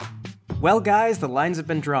Well, guys, the lines have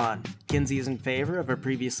been drawn. Kinsey is in favor of a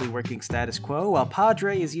previously working status quo, while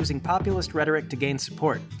Padre is using populist rhetoric to gain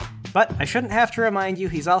support. But I shouldn't have to remind you,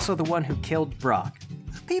 he's also the one who killed Brock.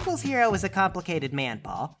 People's hero was a complicated man,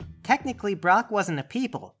 Paul. Technically, Brock wasn't a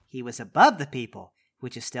people. He was above the people,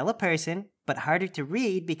 which is still a person, but harder to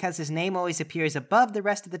read because his name always appears above the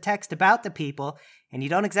rest of the text about the people, and you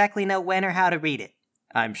don't exactly know when or how to read it.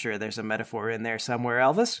 I'm sure there's a metaphor in there somewhere,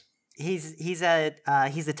 Elvis. He's a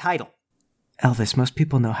title. Elvis, most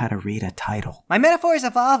people know how to read a title. My metaphor is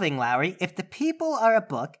evolving, Lowry. If the people are a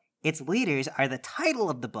book, its leaders are the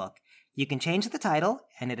title of the book. You can change the title,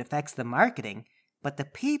 and it affects the marketing, but the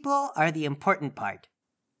people are the important part.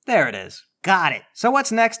 There it is. Got it. So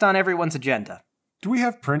what's next on everyone's agenda? Do we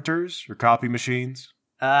have printers or copy machines?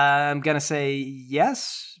 I'm gonna say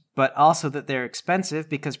yes, but also that they're expensive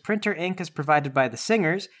because printer ink is provided by the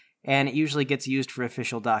singers, and it usually gets used for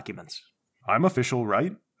official documents. I'm official,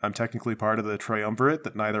 right? I'm technically part of the triumvirate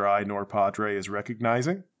that neither I nor Padre is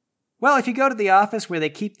recognizing. Well, if you go to the office where they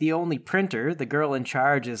keep the only printer, the girl in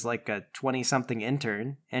charge is like a 20-something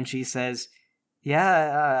intern, and she says,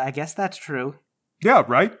 I guess that's true. Yeah,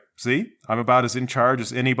 right. See? I'm about as in charge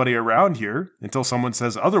as anybody around here, until someone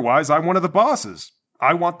says otherwise. I'm one of the bosses.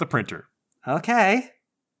 I want the printer. Okay.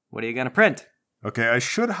 What are you gonna print? Okay, I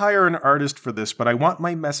should hire an artist for this, but I want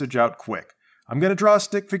my message out quick. I'm going to draw a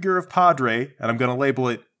stick figure of Padre, and I'm going to label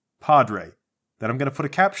it Padre. Then I'm going to put a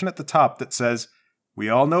caption at the top that says, "We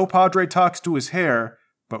all know Padre talks to his hair,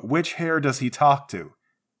 but which hair does he talk to?"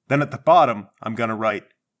 Then at the bottom, I'm going to write,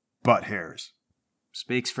 "butt hairs."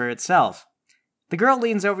 Speaks for itself. The girl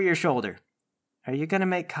leans over your shoulder. Are you going to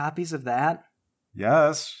make copies of that?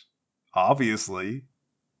 Yes, obviously.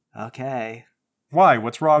 Okay. Why?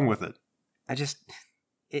 What's wrong with it?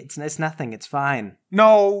 It's nothing. It's fine.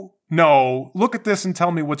 No. Look at this and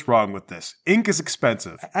tell me what's wrong with this. Ink is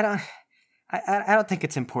expensive. I don't think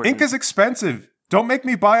it's important. Ink is expensive. Don't make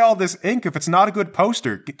me buy all this ink if it's not a good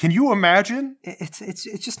poster. Can you imagine? It's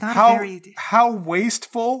just not how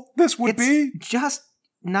wasteful this would be? It's just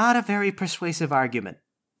not a very persuasive argument.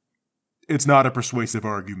 It's not a persuasive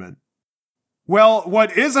argument. Well,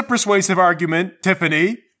 what is a persuasive argument,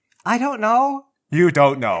 Tiffany? I don't know. You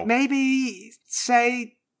don't know. Maybe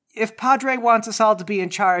say, if Padre wants us all to be in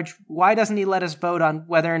charge, why doesn't he let us vote on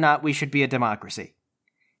whether or not we should be a democracy?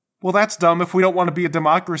 Well, that's dumb. If we don't want to be a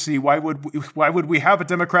democracy, why would we have a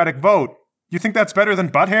democratic vote? You think that's better than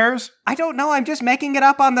butt hairs? I don't know. I'm just making it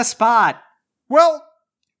up on the spot. Well,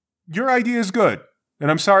 your idea is good,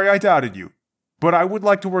 and I'm sorry I doubted you. But I would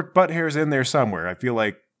like to work butt hairs in there somewhere. I feel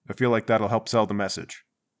like that'll help sell the message.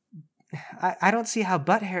 I don't see how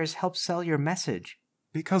butt hairs help sell your message.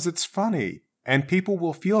 Because it's funny, and people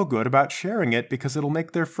will feel good about sharing it because it'll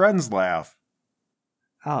make their friends laugh.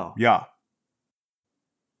 Oh. Yeah.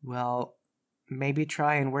 Well, maybe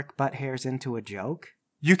try and work butt hairs into a joke?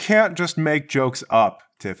 You can't just make jokes up,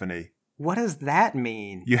 Tiffany. What does that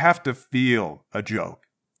mean? You have to feel a joke.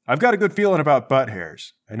 I've got a good feeling about butt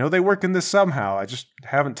hairs. I know they work in this somehow, I just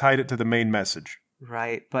haven't tied it to the main message.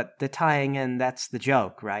 Right, but the tying in, that's the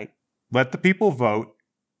joke, right? Let the people vote,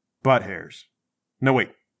 butt hairs. No, wait,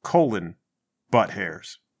 butt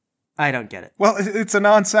hairs. I don't get it. Well, it's a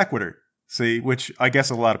non sequitur, see, which I guess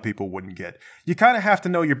a lot of people wouldn't get. You kind of have to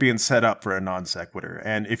know you're being set up for a non sequitur,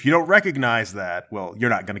 and if you don't recognize that, well, you're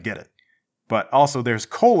not going to get it. But also there's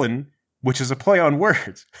colon, which is a play on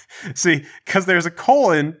words. See, because there's a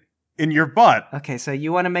colon in your butt. Okay, so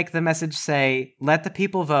you want to make the message say, let the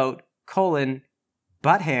people vote,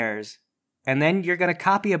 butt hairs, and then you're going to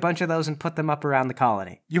copy a bunch of those and put them up around the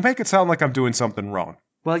colony. You make it sound like I'm doing something wrong.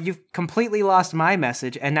 Well, you've completely lost my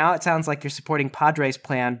message, and now it sounds like you're supporting Padre's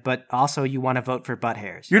plan, but also you want to vote for butt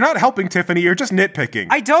hairs. You're not helping, Tiffany. You're just nitpicking.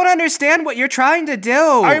 I don't understand what you're trying to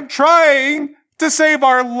do. I'm trying to save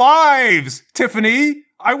our lives, Tiffany.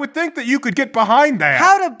 I would think that you could get behind that.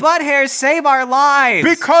 How do butt hairs save our lives?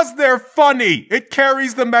 Because they're funny. It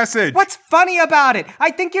carries the message. What's funny about it?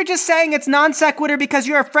 I think you're just saying it's non sequitur because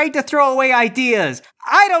you're afraid to throw away ideas.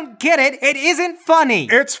 I don't get it. It isn't funny.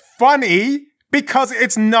 It's funny because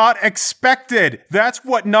it's not expected. That's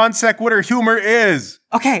what non sequitur humor is.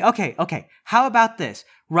 Okay. How about this?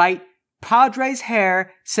 Right? Padre's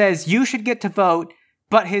hair says you should get to vote,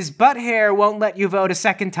 but his butt hair won't let you vote a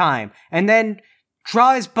second time. And then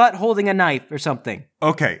draw his butt holding a knife or something.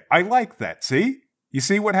 Okay, I like that, see? You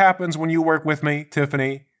see what happens when you work with me,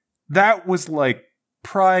 Tiffany? That was like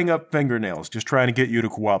prying up fingernails, just trying to get you to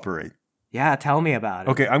cooperate. Yeah, tell me about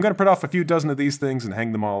it. Okay, I'm going to print off a few dozen of these things and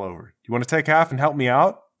hang them all over. You want to take half and help me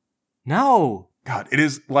out? No. God, it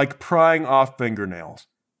is like prying off fingernails.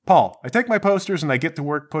 Paul, I take my posters and I get to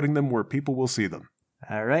work putting them where people will see them.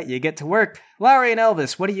 All right, you get to work. Lowry and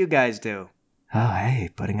Elvis, what do you guys do? Oh, hey,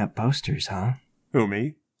 putting up posters, huh? Who,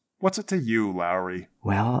 me? What's it to you, Lowry?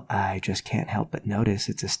 Well, I just can't help but notice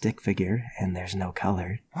it's a stick figure, and there's no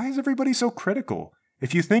color. Why is everybody so critical?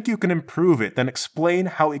 If you think you can improve it, then explain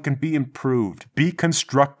how it can be improved. Be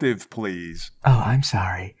constructive, please. Oh, I'm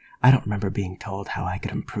sorry. I don't remember being told how I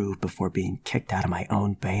could improve before being kicked out of my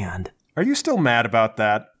own band. Are you still mad about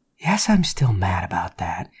that? Yes, I'm still mad about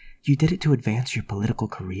that. You did it to advance your political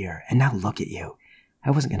career, and now look at you.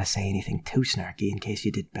 I wasn't going to say anything too snarky in case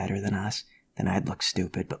you did better than us. Then I'd look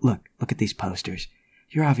stupid, but look at these posters.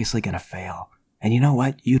 You're obviously going to fail. And you know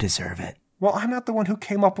what? You deserve it. Well, I'm not the one who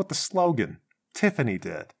came up with the slogan. Tiffany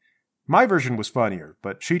did. My version was funnier,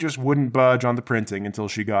 but she just wouldn't budge on the printing until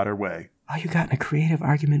she got her way. Oh, you got in a creative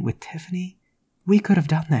argument with Tiffany? We could have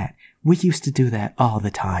done that. We used to do that all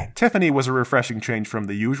the time. Tiffany was a refreshing change from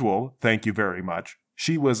the usual, thank you very much.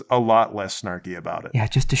 She was a lot less snarky about it. Yeah,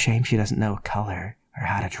 just a shame she doesn't know color or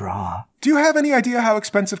how to draw. Do you have any idea how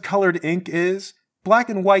expensive colored ink is? Black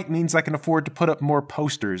and white means I can afford to put up more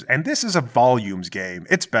posters, and this is a volumes game.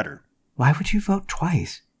 It's better. Why would you vote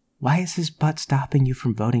twice? Why is his butt stopping you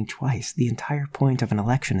from voting twice? The entire point of an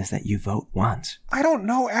election is that you vote once. I don't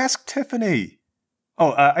know. Ask Tiffany.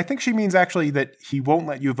 Oh, I think she means actually that he won't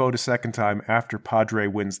let you vote a second time after Padre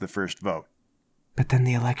wins the first vote. But then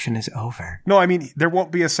the election is over. No, I mean, there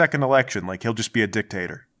won't be a second election, like he'll just be a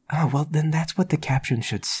dictator. Oh, well, then that's what the caption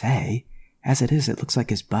should say. As it is, it looks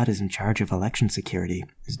like his butt is in charge of election security.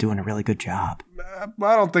 He's doing a really good job.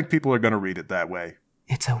 I don't think people are going to read it that way.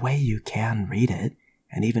 It's a way you can read it.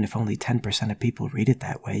 And even if only 10% of people read it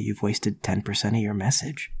that way, you've wasted 10% of your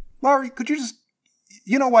message. Laurie, could you just...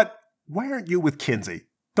 You know what? Why aren't you with Kinsey?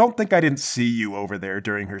 Don't think I didn't see you over there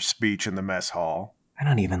during her speech in the mess hall. I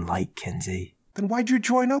don't even like Kinsey. Then why'd you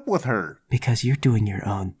join up with her? Because you're doing your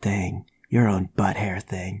own thing. Your own butt hair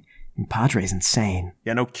thing. And Padre's insane.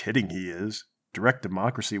 Yeah, no kidding he is. Direct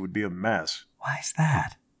democracy would be a mess. Why's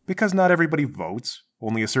that? Because not everybody votes.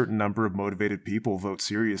 Only a certain number of motivated people vote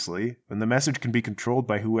seriously, and the message can be controlled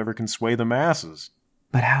by whoever can sway the masses.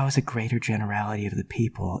 But how is a greater generality of the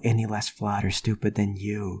people any less flawed or stupid than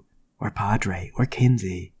you, or Padre, or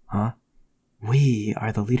Kinsey, huh? We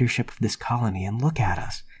are the leadership of this colony, and look at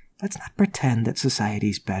us. Let's not pretend that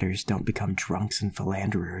society's betters don't become drunks and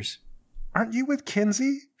philanderers. Aren't you with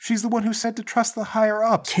Kinsey? She's the one who said to trust the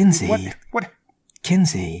higher-ups. Kinsey? What?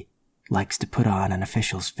 Kinsey likes to put on an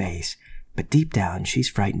official's face, but deep down she's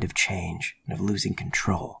frightened of change and of losing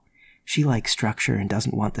control. She likes structure and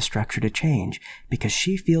doesn't want the structure to change because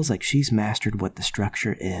she feels like she's mastered what the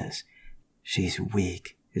structure is. She's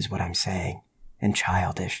weak, is what I'm saying, and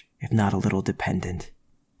childish, if not a little dependent.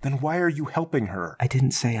 Then why are you helping her? I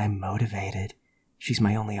didn't say I'm motivated. She's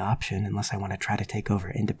my only option unless I want to try to take over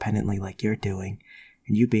independently like you're doing,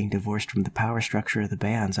 and you being divorced from the power structure of the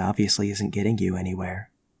bands obviously isn't getting you anywhere.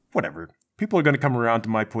 Whatever. People are going to come around to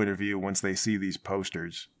my point of view once they see these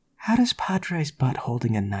posters. How does Padre's butt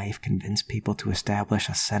holding a knife convince people to establish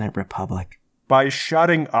a Senate Republic? By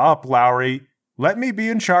shutting up, Lowry. Let me be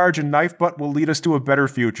in charge and Knife Butt will lead us to a better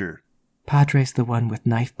future. Padre's the one with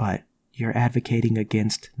Knife Butt. You're advocating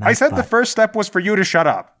against Knife Butt. I said the first step was for you to shut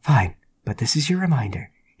up. Fine, but this is your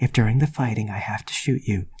reminder. If during the fighting I have to shoot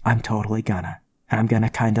you, I'm totally gonna. And I'm gonna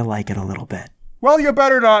kinda like it a little bit. Well, you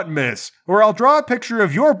better not miss, or I'll draw a picture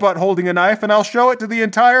of your butt holding a knife and I'll show it to the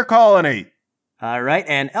entire colony. All right,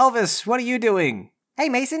 and Elvis, what are you doing? Hey,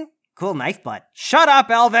 Mason. Cool knife butt. Shut up,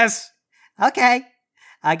 Elvis! Okay.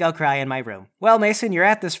 I go cry in my room. Well, Mason, you're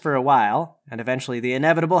at this for a while, and eventually the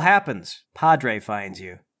inevitable happens. Padre finds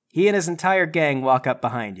you. He and his entire gang walk up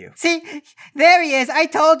behind you. See? There he is. I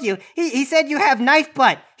told you. He said you have knife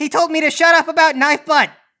butt. He told me to shut up about knife butt.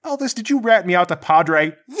 Elvis, did you rat me out to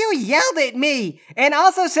Padre? You yelled at me, and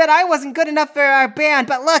also said I wasn't good enough for our band,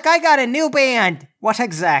 but look, I got a new band. What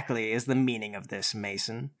exactly is the meaning of this,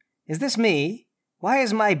 Mason? Is this me? Why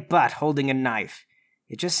is my butt holding a knife?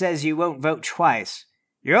 It just says you won't vote twice.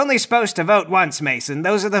 You're only supposed to vote once, Mason.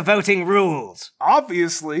 Those are the voting rules.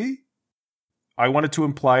 Obviously. I wanted to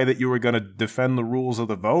imply that you were going to defend the rules of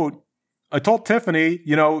the vote. I told Tiffany,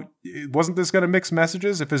 wasn't this going to mix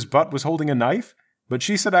messages if his butt was holding a knife? But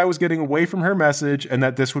she said I was getting away from her message and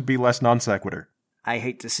that this would be less non sequitur. I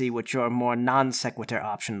hate to see what your more non sequitur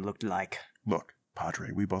option looked like. Look,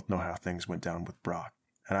 Padre, we both know how things went down with Brock.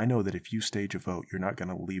 And I know that if you stage a vote, you're not going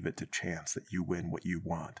to leave it to chance that you win what you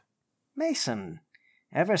want. Mason,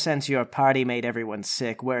 ever since your party made everyone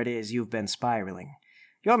sick, where it is you've been spiraling.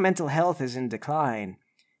 Your mental health is in decline.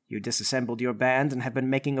 You disassembled your band and have been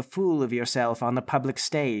making a fool of yourself on the public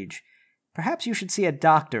stage. Perhaps you should see a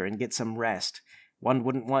doctor and get some rest. One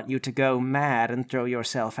wouldn't want you to go mad and throw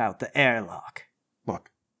yourself out the airlock. Look,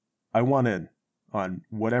 I want in on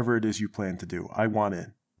whatever it is you plan to do. I want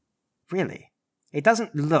in. Really? It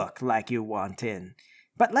doesn't look like you want in.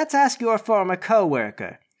 But let's ask your former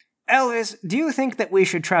co-worker. Elvis, do you think that we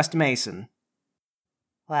should trust Mason?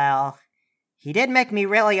 Well, he did make me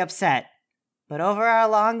really upset. But over our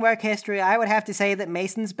long work history, I would have to say that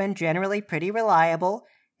Mason's been generally pretty reliable.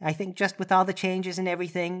 I think just with all the changes and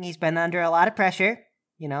everything, he's been under a lot of pressure.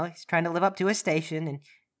 You know, he's trying to live up to his station, and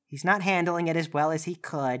he's not handling it as well as he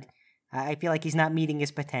could. I feel like he's not meeting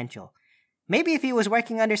his potential. Maybe if he was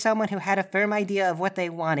working under someone who had a firm idea of what they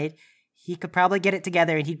wanted, he could probably get it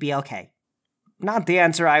together and he'd be okay. Not the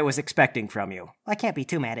answer I was expecting from you. I can't be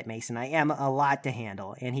too mad at Mason. I am a lot to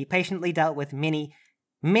handle, and he patiently dealt with many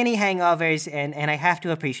hangovers, and I have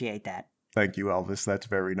to appreciate that. Thank you, Elvis. That's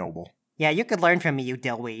very noble. Yeah, you could learn from me, you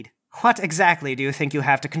dillweed. What exactly do you think you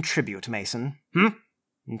have to contribute, Mason?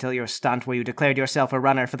 Until your stunt where you declared yourself a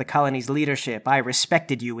runner for the colony's leadership, I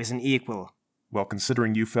respected you as an equal. Well,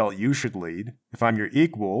 considering you felt you should lead, if I'm your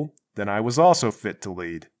equal, then I was also fit to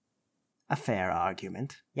lead. A fair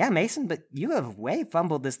argument. Yeah, Mason, but you have way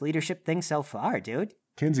fumbled this leadership thing so far, dude.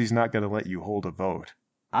 Kinsey's not going to let you hold a vote.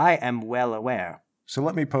 I am well aware. So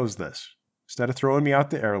let me pose this. Instead of throwing me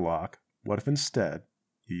out the airlock, what if instead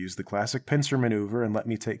you use the classic pincer maneuver and let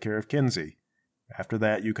me take care of Kinsey? After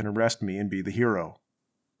that, you can arrest me and be the hero.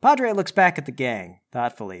 Padre looks back at the gang,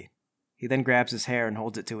 thoughtfully. He then grabs his hair and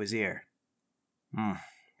holds it to his ear.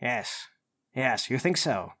 Yes, you think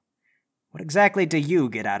so. What exactly do you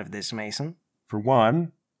get out of this, Mason? For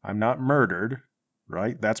one, I'm not murdered,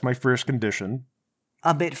 right? That's my first condition.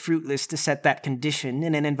 A bit fruitless to set that condition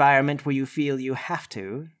in an environment where you feel you have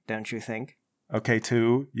to, don't you think? Okay,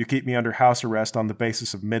 two, you keep me under house arrest on the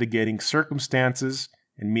basis of mitigating circumstances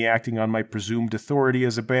and me acting on my presumed authority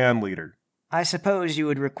as a band leader. I suppose you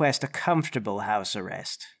would request a comfortable house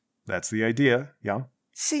arrest. That's the idea, yeah.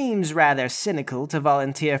 Seems rather cynical to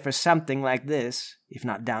volunteer for something like this, if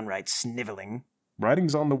not downright sniveling.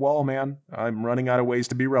 Writing's on the wall, man. I'm running out of ways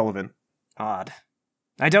to be relevant. Odd.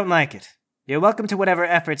 I don't like it. You're welcome to whatever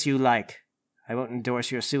efforts you like. I won't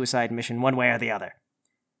endorse your suicide mission one way or the other.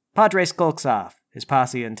 Padre skulks off, his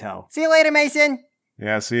posse in tow. See you later, Mason!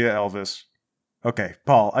 Yeah, see ya, Elvis. Okay,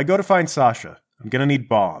 Paul, I go to find Sasha. I'm gonna need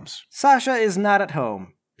bombs. Sasha is not at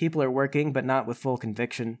home. People are working, but not with full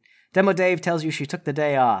conviction. Demo Dave tells you she took the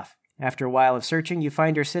day off. After a while of searching, you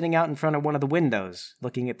find her sitting out in front of one of the windows,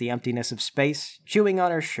 looking at the emptiness of space, chewing on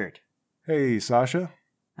her shirt. Hey, Sasha.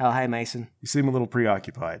 Oh, hi, Mason. You seem a little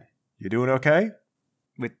preoccupied. You doing okay?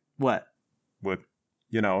 With what? With,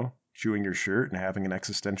 chewing your shirt and having an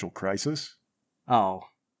existential crisis? Oh.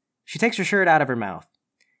 She takes her shirt out of her mouth.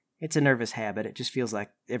 It's a nervous habit. It just feels like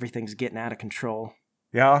everything's getting out of control.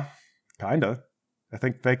 Yeah, kinda. I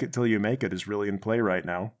think fake it till you make it is really in play right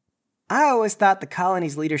now. I always thought the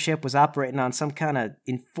colony's leadership was operating on some kind of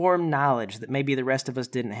informed knowledge that maybe the rest of us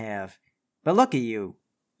didn't have. But look at you.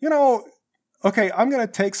 Okay, I'm going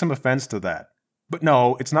to take some offense to that. But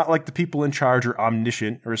no, it's not like the people in charge are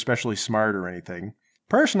omniscient or especially smart or anything.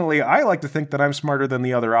 Personally, I like to think that I'm smarter than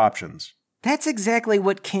the other options. That's exactly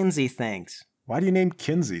what Kinsey thinks. Why do you name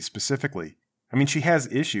Kinsey specifically? I mean, she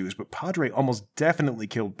has issues, but Padre almost definitely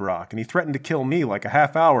killed Brock, and he threatened to kill me like a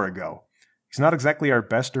half hour ago. He's not exactly our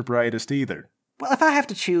best or brightest either. Well, if I have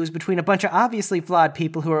to choose between a bunch of obviously flawed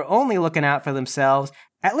people who are only looking out for themselves,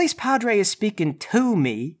 at least Padre is speaking to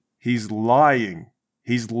me. He's lying.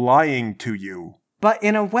 He's lying to you. But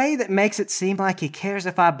in a way that makes it seem like he cares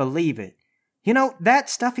if I believe it. That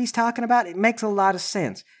stuff he's talking about, it makes a lot of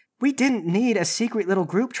sense. We didn't need a secret little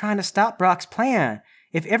group trying to stop Brock's plan.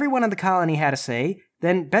 If everyone in the colony had a say,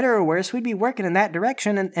 then better or worse, we'd be working in that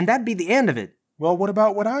direction, and that'd be the end of it. Well, what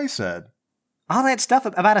about what I said? All that stuff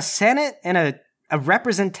about a Senate and a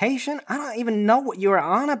representation? I don't even know what you were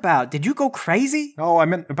on about. Did you go crazy? No, I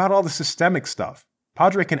meant about all the systemic stuff.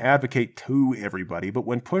 Padre can advocate to everybody, but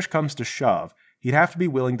when push comes to shove, he'd have to be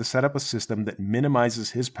willing to set up a system that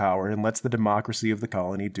minimizes his power and lets the democracy of the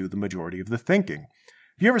colony do the majority of the thinking.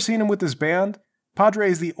 Have you ever seen him with his band? Padre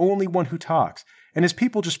is the only one who talks, and his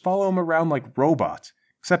people just follow him around like robots,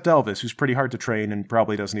 except Elvis, who's pretty hard to train and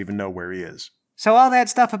probably doesn't even know where he is. So all that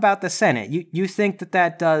stuff about the Senate, you think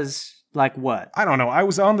that does, like what? I don't know. I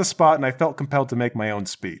was on the spot and I felt compelled to make my own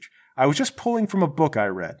speech. I was just pulling from a book I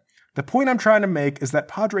read. The point I'm trying to make is that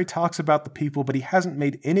Padre talks about the people, but he hasn't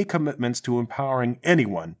made any commitments to empowering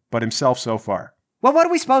anyone but himself so far. Well, what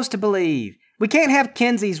are we supposed to believe? We can't have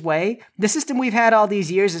Kinsey's way. The system we've had all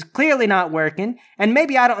these years is clearly not working, and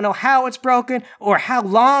maybe I don't know how it's broken or how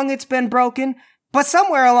long it's been broken, but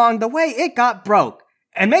somewhere along the way it got broke.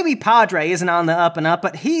 And maybe Padre isn't on the up and up,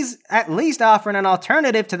 but he's at least offering an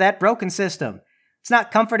alternative to that broken system. It's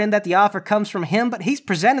not comforting that the offer comes from him, but he's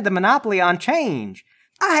presented the monopoly on change.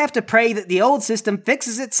 I have to pray that the old system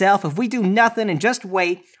fixes itself if we do nothing and just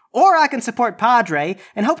wait, or I can support Padre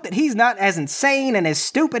and hope that he's not as insane and as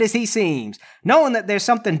stupid as he seems, knowing that there's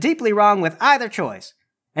something deeply wrong with either choice.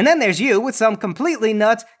 And then there's you with some completely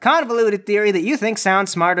nuts, convoluted theory that you think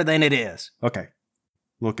sounds smarter than it is. Okay,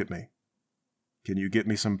 look at me. Can you get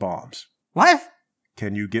me some bombs? What?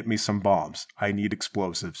 Can you get me some bombs? I need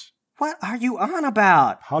explosives. What are you on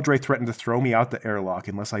about? Padre threatened to throw me out the airlock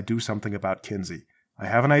unless I do something about Kinsey. I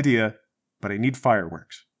have an idea, but I need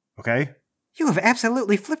fireworks. Okay? You have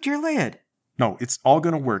absolutely flipped your lid. No, it's all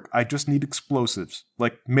gonna work. I just need explosives.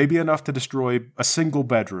 Like, maybe enough to destroy a single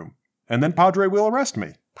bedroom. And then Padre will arrest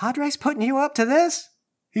me. Padre's putting you up to this?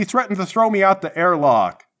 He threatened to throw me out the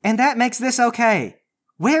airlock. And that makes this okay.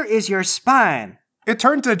 Where is your spine? It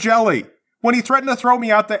turned to jelly. When he threatened to throw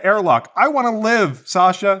me out the airlock, I want to live,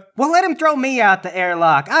 Sasha. Well, let him throw me out the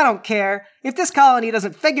airlock. I don't care. If this colony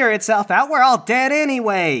doesn't figure itself out, we're all dead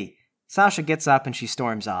anyway. Sasha gets up and she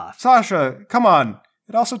storms off. Sasha, come on.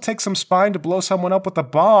 It also takes some spine to blow someone up with a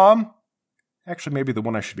bomb. Actually, maybe the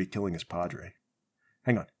one I should be killing is Padre.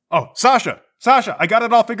 Hang on. Oh, Sasha, I got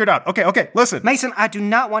it all figured out. Okay, listen. Mason, I do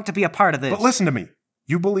not want to be a part of this. But listen to me.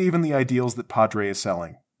 You believe in the ideals that Padre is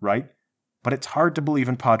selling, right? But it's hard to believe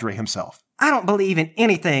in Padre himself. I don't believe in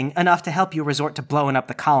anything enough to help you resort to blowing up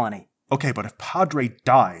the colony. Okay, but if Padre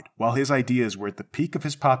died while his ideas were at the peak of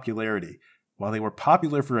his popularity, while they were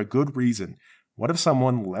popular for a good reason, what if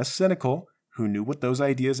someone less cynical, who knew what those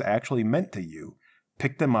ideas actually meant to you,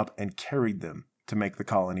 picked them up and carried them to make the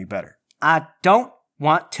colony better? I don't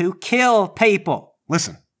want to kill people.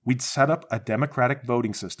 Listen, we'd set up a democratic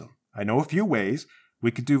voting system. I know a few ways. We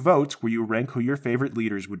could do votes where you rank who your favorite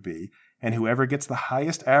leaders would be, and whoever gets the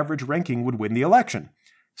highest average ranking would win the election.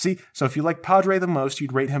 See, so if you like Padre the most,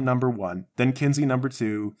 you'd rate him number 1, then Kinsey number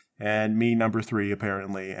 2, and me number 3,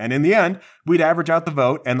 apparently. And in the end, we'd average out the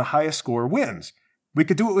vote, and the highest score wins. We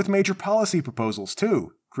could do it with major policy proposals,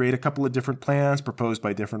 too. Create a couple of different plans proposed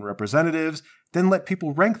by different representatives, then let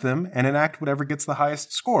people rank them and enact whatever gets the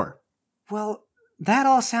highest score. Well, that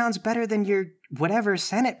all sounds better than your whatever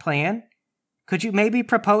Senate plan. Could you maybe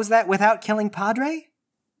propose that without killing Padre?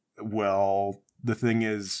 Well, the thing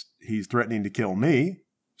is, he's threatening to kill me,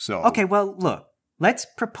 so... Okay, well, look. Let's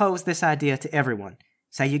propose this idea to everyone.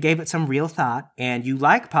 Say you gave it some real thought, and you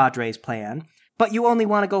like Padre's plan, but you only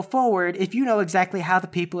want to go forward if you know exactly how the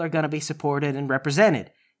people are going to be supported and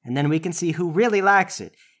represented. And then we can see who really likes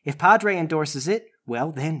it. If Padre endorses it,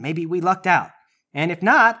 well, then maybe we lucked out. And if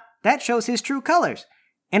not, that shows his true colors.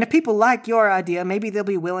 And if people like your idea, maybe they'll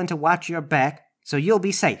be willing to watch your back, so you'll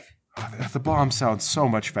be safe. The bomb sounds so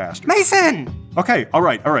much faster. Mason! Okay, all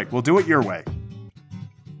right, we'll do it your way.